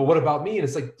 oh no, but what about me? And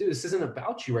it's like, dude, this isn't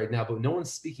about you right now, but no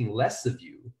one's speaking less of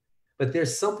you. But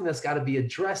there's something that's got to be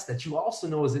addressed that you also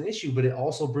know is an issue, but it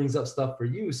also brings up stuff for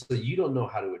you. So you don't know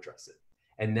how to address it.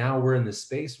 And now we're in this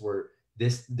space where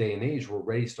this day and age, we're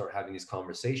ready to start having these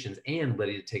conversations and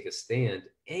ready to take a stand.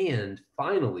 And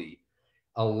finally,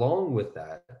 along with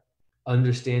that,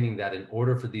 understanding that in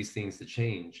order for these things to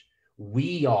change,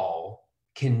 we all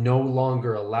can no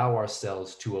longer allow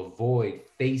ourselves to avoid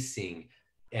facing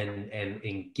and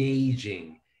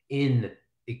engaging in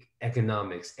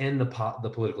economics and the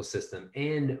political system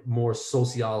and more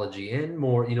sociology and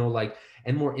more,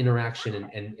 and more interaction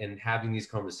and having these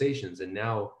conversations. And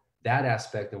now that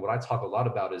aspect, and what I talk a lot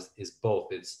about is both.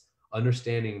 It's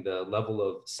understanding the level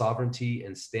of sovereignty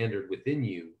and standard within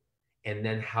you, and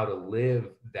then how to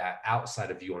live that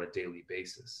outside of you on a daily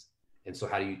basis. And so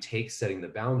how do you take setting the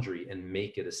boundary and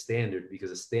make it a standard? Because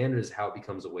a standard is how it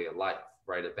becomes a way of life,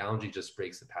 right? A boundary just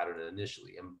breaks the pattern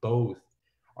initially. And both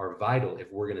are vital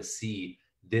if we're going to see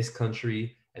this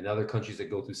country and other countries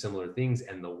that go through similar things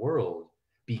and the world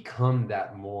become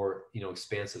that more,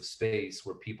 expansive space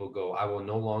where people go, I will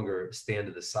no longer stand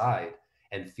to the side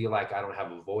and feel like I don't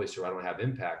have a voice or I don't have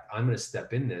impact. I'm going to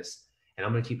step in this and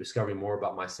I'm going to keep discovering more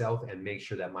about myself and make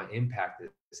sure that my impact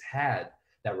is had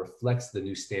that reflects the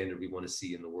new standard we want to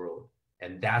see in the world.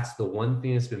 And that's the one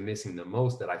thing that's been missing the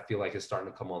most that I feel like is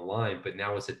starting to come online, but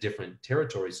now it's a different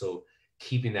territory. So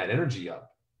keeping that energy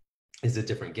up is a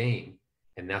different game.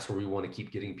 And that's where we want to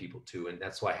keep getting people to. And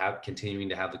that's why continuing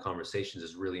to have the conversations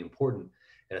is really important.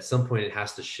 And at some point it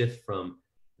has to shift from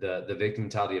the victim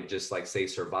mentality of just like, say,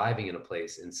 surviving in a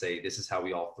place and say, this is how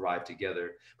we all thrive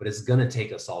together. But it's going to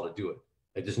take us all to do it.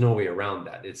 Like, there's no way around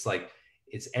that. It's like,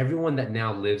 it's everyone that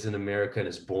now lives in America and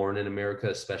is born in America,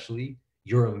 especially,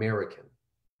 you're American,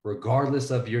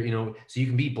 regardless of your, so you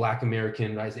can be Black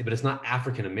American, right? But it's not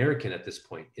African American at this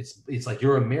point. It's like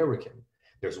you're American.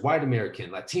 There's white American,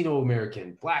 Latino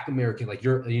American, Black American, like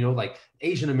you're, like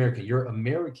Asian American, you're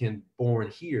American born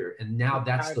here. And now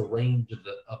that's the range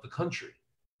of the country.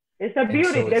 It's a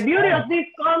beauty. So the beauty of this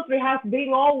country has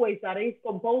been always that it's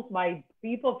composed by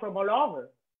people from all over.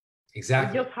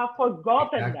 Exactly. We just have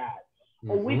forgotten that.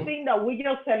 Or we think that we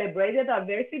just celebrated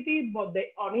diversity, but the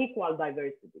unequal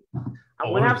diversity.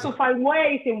 And we have to find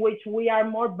ways in which we are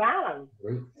more balanced.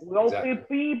 We all feel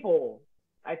people,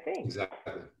 I think.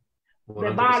 Exactly. 100%.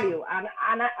 The value. And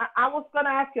I was going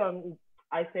to ask you,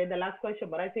 I said the last question,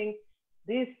 but I think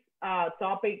this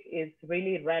topic is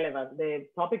really relevant. The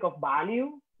topic of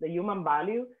value, the human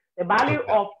value, the value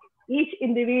of each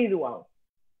individual.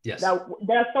 Yes.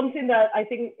 That's something that I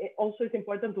think also is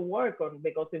important to work on,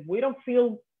 because if we don't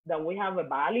feel that we have a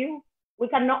value, we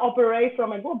cannot operate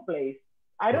from a good place.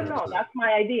 I don't 100%. Know. That's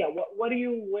my idea.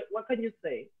 What can you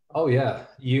say? Oh yeah,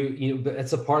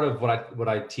 it's a part of what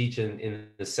I teach in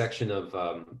the section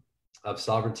of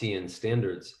sovereignty and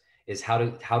standards is how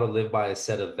to live by a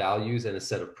set of values and a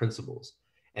set of principles.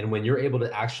 And when you're able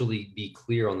to actually be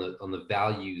clear on the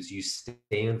values you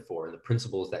stand for and the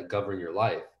principles that govern your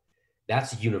life,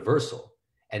 that's universal.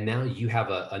 And now you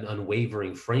have an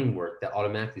unwavering framework that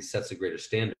automatically sets a greater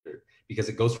standard because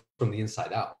it goes from the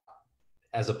inside out,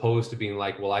 as opposed to being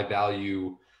like, well, I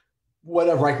value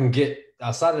whatever I can get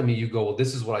outside of me. You go, well,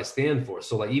 this is what I stand for.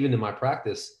 So like, even in my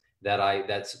practice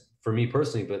that's for me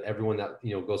personally, but everyone that,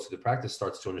 goes through the practice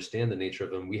starts to understand the nature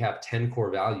of them. We have 10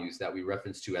 core values that we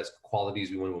reference to as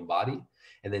qualities we want to embody.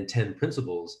 And then 10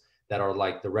 principles that are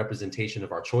like the representation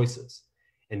of our choices.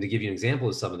 And to give you an example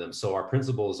of some of them. So our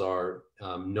principles are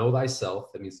know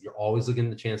thyself. That means you're always looking at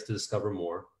the chance to discover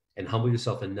more, and humble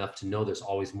yourself enough to know there's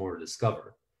always more to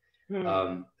discover.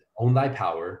 Own thy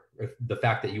power, the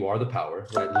fact that you are the power,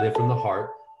 right? Live from the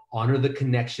heart, honor the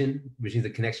connection, which is the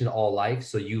connection to all life.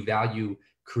 So you value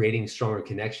creating stronger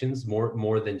connections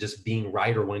more than just being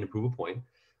right or wanting to prove a point.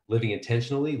 Living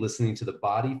intentionally, listening to the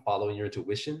body, following your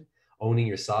intuition, owning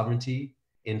your sovereignty,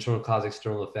 internal cause,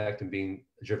 external effect, and being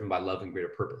driven by love and greater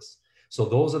purpose. So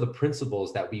those are the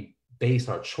principles that we base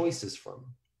our choices from.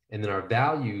 And then our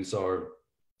values are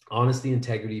honesty,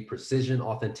 integrity, precision,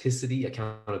 authenticity,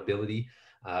 accountability,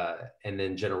 and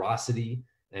then generosity.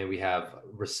 And we have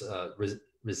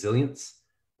resilience,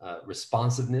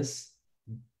 responsiveness,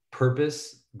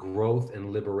 purpose, growth,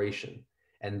 and liberation.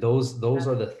 And those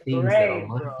are the things that are Great,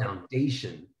 my bro.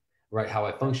 foundation, right? How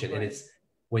I function. And Great. it's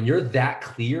when you're that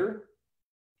clear,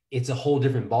 it's a whole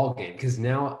different ballgame, because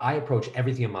now I approach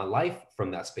everything in my life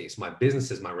from that space, my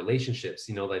businesses, my relationships,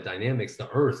 you know, the dynamics, the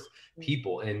earth,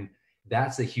 people. And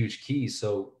that's a huge key.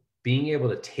 So being able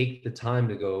to take the time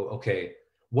to go, okay,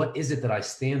 what is it that I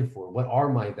stand for? What are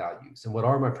my values and what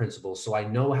are my principles? So I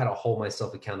know how to hold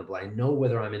myself accountable. I know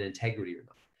whether I'm in integrity or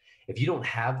not. If you don't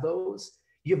have those,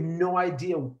 you have no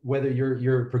idea whether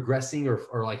you're progressing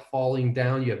or like falling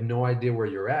down. You have no idea where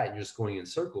you're at. You're just going in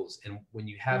circles. And when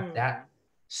you have that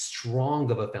strong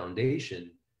of a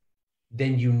foundation,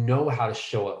 then you know how to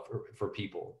show up for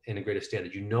people in a greater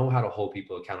standard. You know how to hold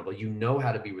people accountable. You know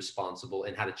how to be responsible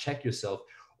and how to check yourself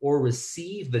or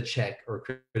receive the check or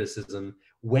criticism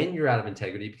when you're out of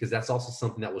integrity, because that's also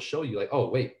something that will show you like, oh,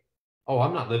 wait, oh,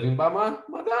 I'm not living by my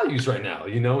values right now,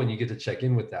 you know, and you get to check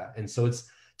in with that. And so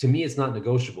to me, it's not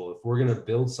negotiable. If we're going to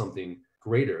build something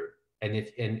greater, and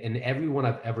and everyone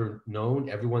I've ever known,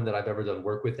 everyone that I've ever done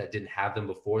work with that didn't have them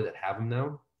before, that have them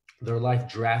now, their life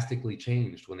drastically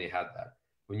changed when they had that.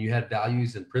 When you had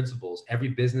values and principles, every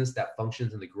business that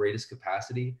functions in the greatest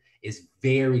capacity is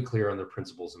very clear on their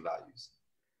principles and values.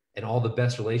 And all the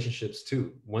best relationships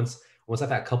too. Once I've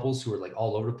had couples who are like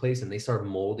all over the place and they start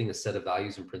molding a set of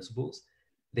values and principles,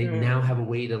 they now have a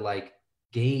way to like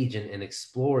gauge and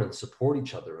explore and support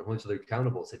each other and hold each other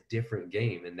accountable. It's a different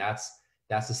game. And that's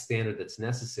a standard that's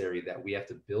necessary that we have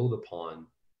to build upon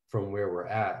from where we're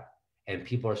at. And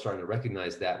people are starting to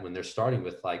recognize that when they're starting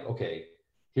with like, okay,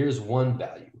 here's one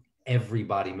value,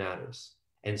 everybody matters.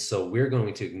 And so we're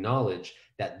going to acknowledge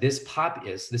that this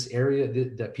area,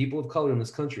 that people of color in this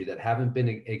country that haven't been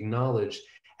acknowledged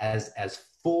as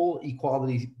full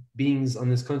equality beings on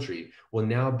this country will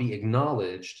now be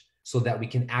acknowledged, so that we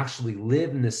can actually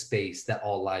live in this space that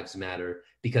all lives matter,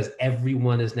 because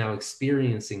everyone is now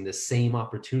experiencing the same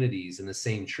opportunities and the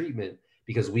same treatment,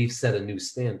 because we've set a new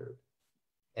standard.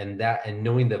 And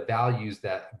knowing the values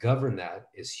that govern that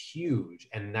is huge.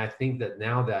 And I think that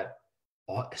now that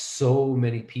so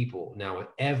many people now in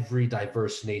every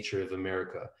diverse nature of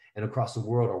America and across the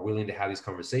world are willing to have these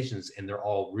conversations, and they're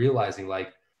all realizing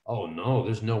like, oh no,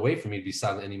 there's no way for me to be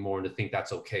silent anymore and to think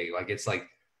that's okay. Like, it's like,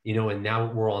 you know, and now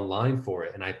we're online for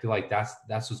it. And I feel like that's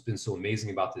what's been so amazing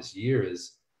about this year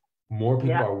is more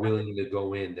people are willing to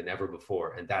go in than ever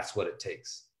before. And that's what it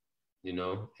takes, you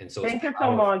know? And so thank you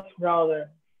so much, brother.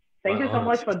 Thank you so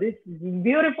much for this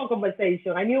beautiful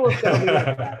conversation. I knew it was going to be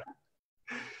like that.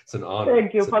 It's an honor.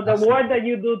 Thank you for the work that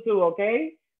you do too,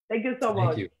 okay? Thank you so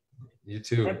much. Thank you. You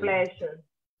too. A pleasure.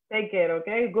 Take care,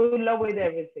 okay? Good luck with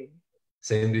everything.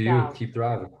 Same to you. Ciao. Keep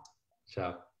thriving.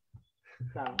 Ciao.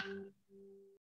 Ciao.